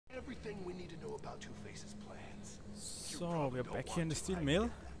everything we need to know about Two-Face's plans. So we're back here in the steel mill,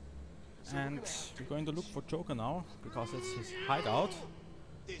 and we're going to look for Joker now because it's his hideout,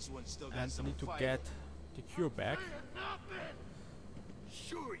 and we need to get the cure back.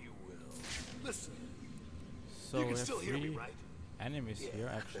 Sure you will. Listen. So You we can have still hear me, 3 right? enemies here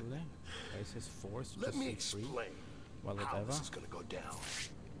actually. Race is forced to Let just me see 3. explain Well, how whatever. this is gonna go down.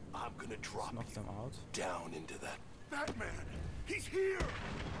 I'm gonna drop Knock you them out. down into that Batman. He's here.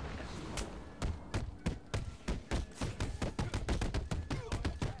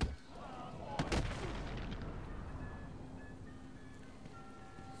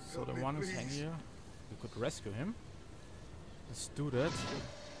 So the one who's hanging here, we could rescue him. Let's do that.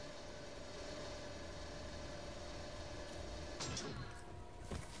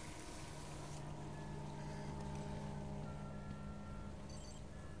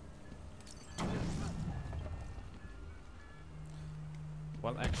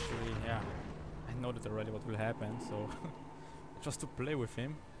 Well, actually, yeah, I know that already what will happen, so just to play with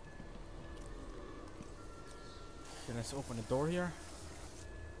him. Then let's open the door here.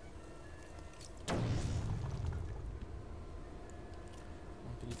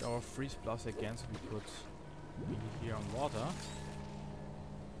 We need our freeze plus again, so we could be here on water.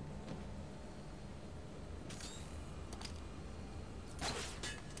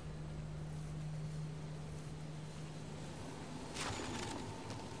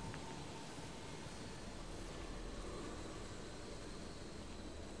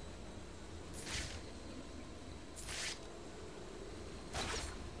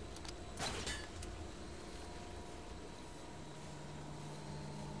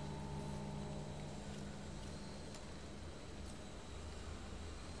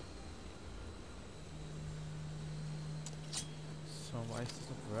 So why is this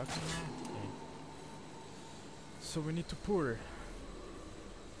not working now? Okay. So we need to pour.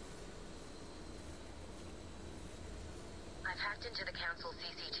 I've hacked into the council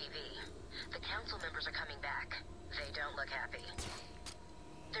CCTV. The council members are coming back. They don't look happy.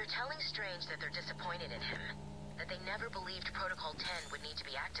 They're telling Strange that they're disappointed in him, that they never believed Protocol 10 would need to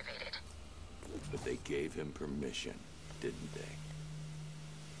be activated. But they gave him permission, didn't they?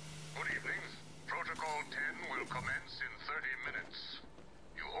 Good evening. Protocol 10 will commence in 30 minutes.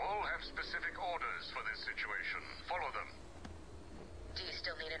 You all have specific orders for this situation. Follow them. Do you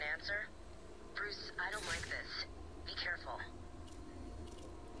still need an answer? Bruce, I don't like this. Be careful.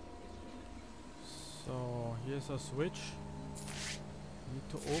 So here's a switch. We need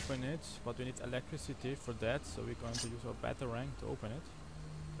to open it, but we need electricity for that, so we're going to use our batarang to open it.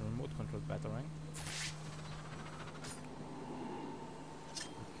 The remote control batarang.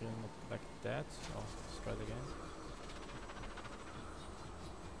 Okay, not like that. Oh, let's try it again.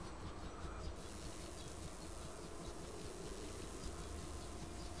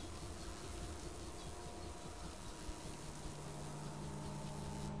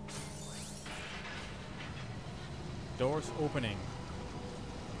 Doors opening.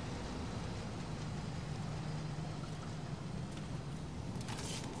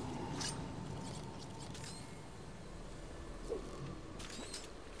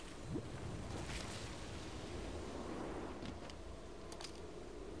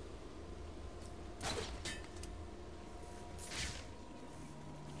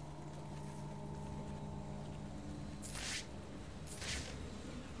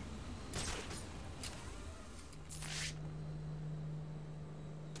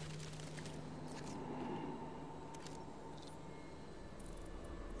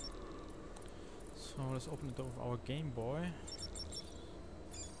 So let's open the door of our Game Boy.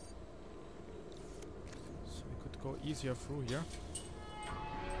 So we could go easier through here.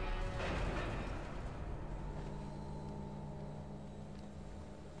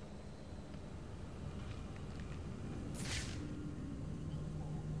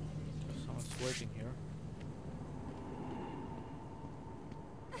 Someone's waiting here.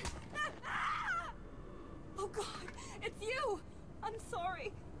 Oh God, it's you! I'm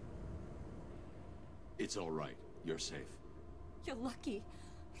sorry. It's all right. You're safe. You're lucky.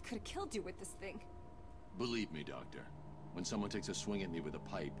 I could have killed you with this thing. Believe me, Doctor. When someone takes a swing at me with a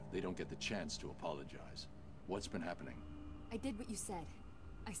pipe, they don't get the chance to apologize. What's been happening? I did what you said.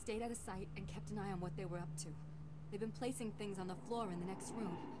 I stayed out of sight and kept an eye on what they were up to. They've been placing things on the floor in the next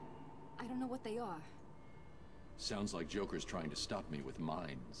room. I don't know what they are. Sounds like Joker's trying to stop me with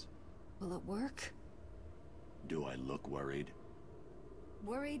mines. Will it work? Do I look worried?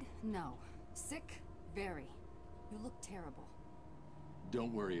 Worried? No. Sick? Very. You look terrible.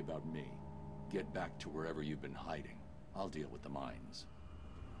 Don't worry about me. Get back to wherever you've been hiding. I'll deal with the mines.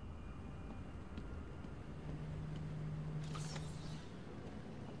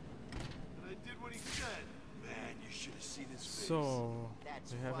 So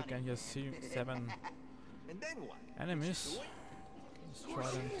we have again here 7 And then what? enemies. Let's try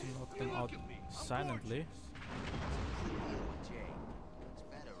them to knock them out silently. Jay, it's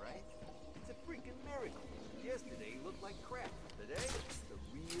better, right? It's a freaking miracle. Yesterday he looked like crap. Today, the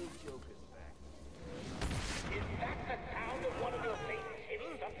real Joker's back. Is that the sound of one of your faces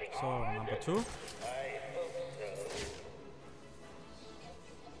hitting something So hard? number 2. I hope so.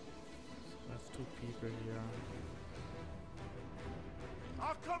 We have 2 people here.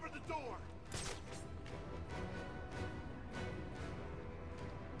 I'll cover the door.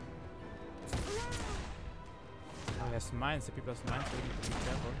 Oh, there's mines. The people has mines, so we need to be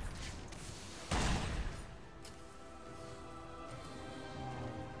careful.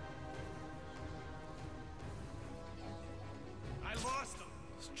 I lost him.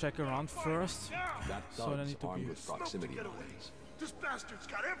 Let's check around first. That So they thug's need to armed be- with proximity mines. This bastard's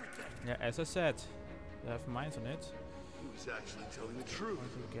got everything. Yeah, as I said, they have mines on it. He was actually telling the truth.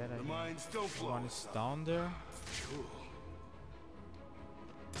 Want to get The mines don't blow one us is up. down there. Cool.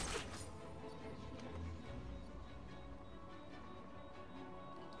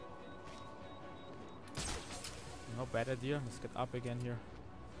 No bad idea. Let's get up again here.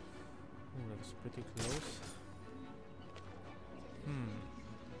 Ooh, that was pretty close.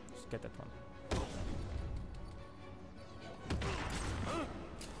 Let's get that one.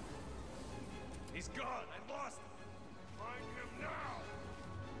 He's gone. I lost him. Find him now.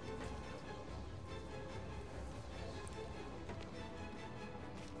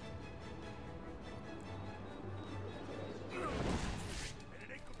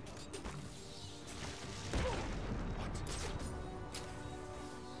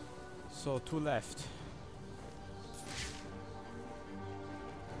 So 2 left.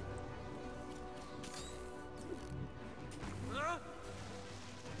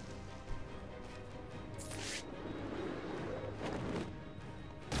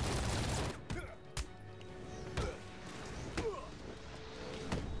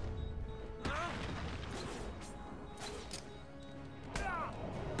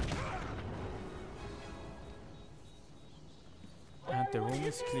 And the room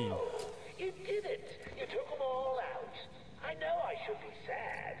is clean. You did it. You took them all out. I know I should be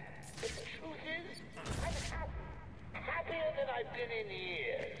sad, but the truth is, I'm happy. Happier than I've been in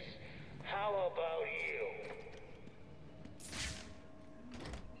years. How about you?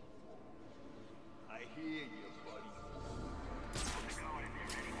 I hear you, buddy.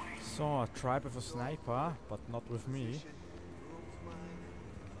 So I tried with a sniper, but not with me. Room's mine.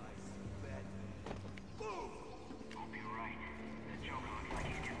 I see Batman. Boom! Hope you're right. The Joker looks like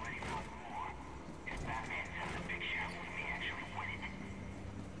he's getting ready for more. If Batman sends a big shot with me actually winning.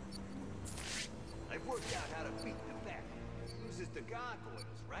 I've worked out how to beat the Bat. Uses the gargoyles,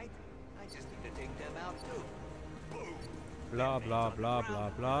 right? I just need to take them out too. Boom! Blah blah blah blah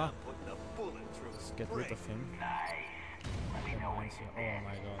blah. I'm putting a bullet through Let's his get rid brain. of him. Nice. Let me know when Nice. you're Oh dead.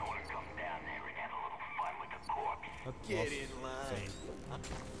 my god. I want to come down there and have a little fun with the corpse. That Get was in line. insane.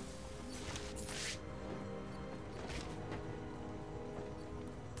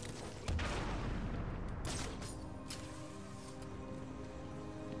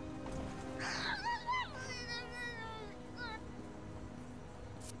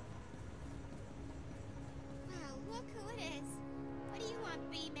 Well, look who it is. What do you want,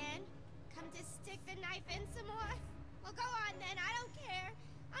 B-Man? Come to stick the knife in some more? Well, go on then, I don't care.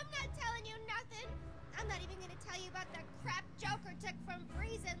 I'm not telling you nothing. I'm not even gonna tell you about the crap Joker took from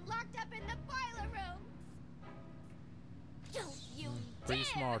prison locked up in the boiler room. Don't you Pretty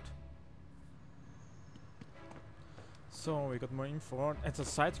dare! smart. So we got more info. It's a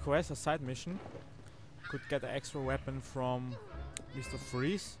side quest, a side mission. Could get an extra weapon from Mr.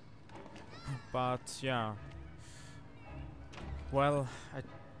 Freeze. But yeah. Well, I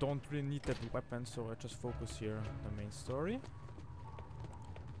don't really need that weapon, so I just focus here on the main story.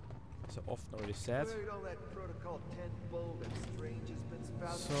 As I often already said. Heard all that Protocol 10 bull that Strange has been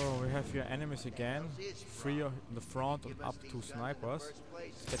spouting? So we have here enemies again. 3 in the front and Give us up these 2 guns in the snipers. first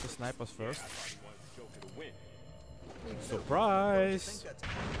place. Let's get the snipers first. Me too. Surprise! Don't you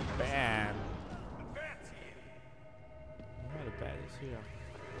think Bam! The bat's here. Yeah, the bat is here.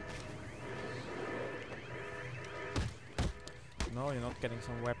 No, you're not getting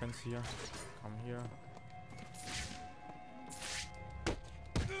some weapons here. Come here.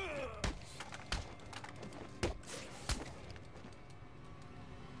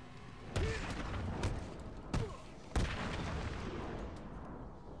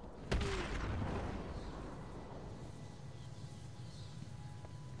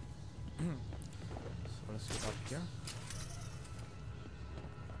 So let's get up here.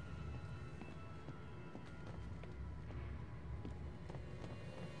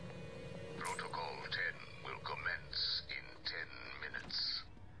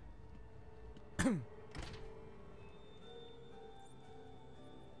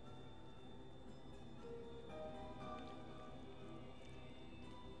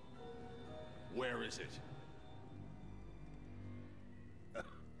 Where is it?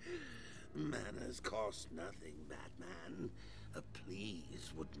 Manners cost nothing, Batman. A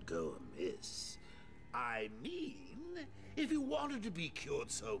please wouldn't go amiss. I mean, if you wanted to be cured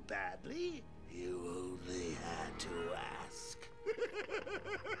so badly, you only had to ask.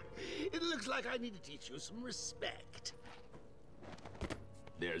 It looks like I need to teach you some respect.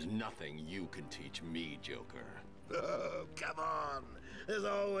 There's nothing you can teach me, Joker. Oh, come on. There's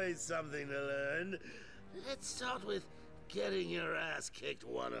always something to learn. Let's start with getting your ass kicked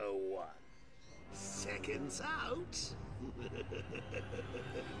 101. Seconds out.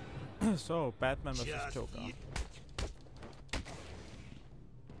 So, Batman versus Just Joker.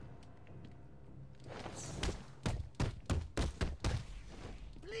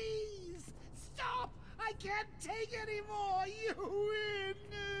 Please, stop! I can't take anymore! You win!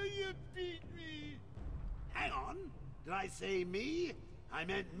 You beat me! Hang on. Did I say me? I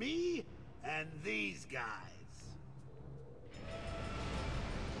meant me and these guys.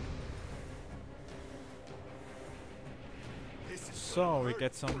 So, we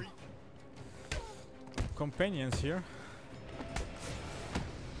get some companions here.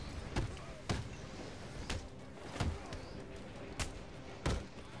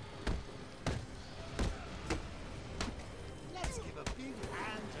 Let's give a big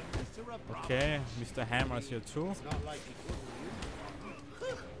hand to Mr. Abrams. Okay, Mr. Hammer's here too. It's not like he couldn't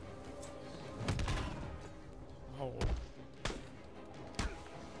win. Oh.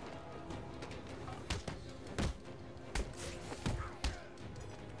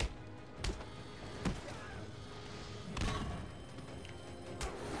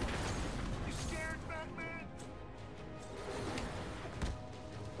 You scared, Batman?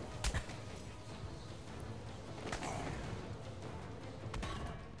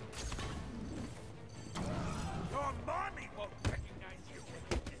 Your mommy won't recognize you.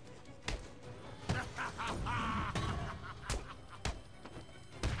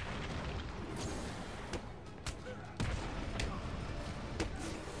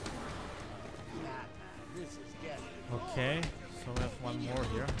 This is getting Okay, so we have one more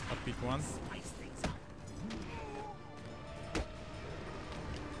here, a big one. spice things up.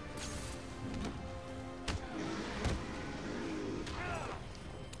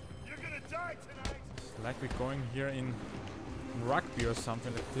 You're gonna die tonight. It's like we're going here in rugby or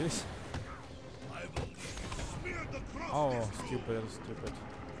something like this. I believe you smeared the cross. Oh, stupid, stupid.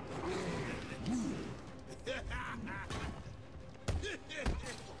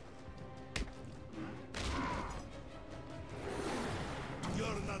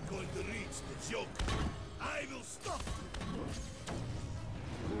 You're not going to reach the joke. I will stop you.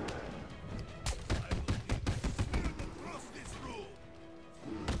 I will leave you smeared across this room.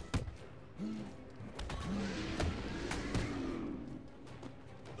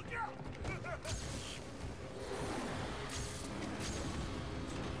 Look out!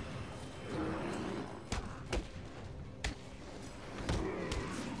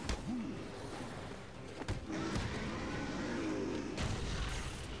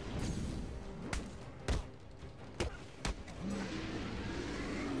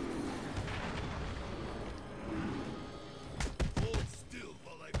 Hold still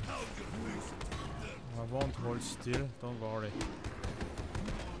while I pound your face into the dirt. I won't hold still, don't worry.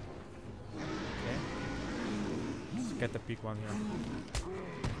 Okay. Let's get the big one here.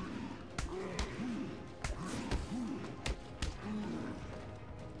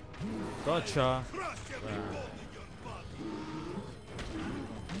 Gotcha! Crush every bone in your body.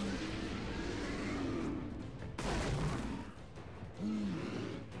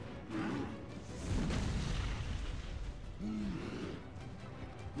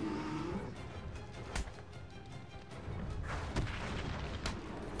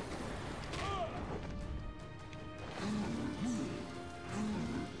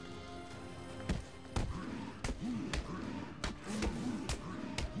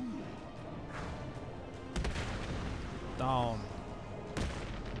 Down.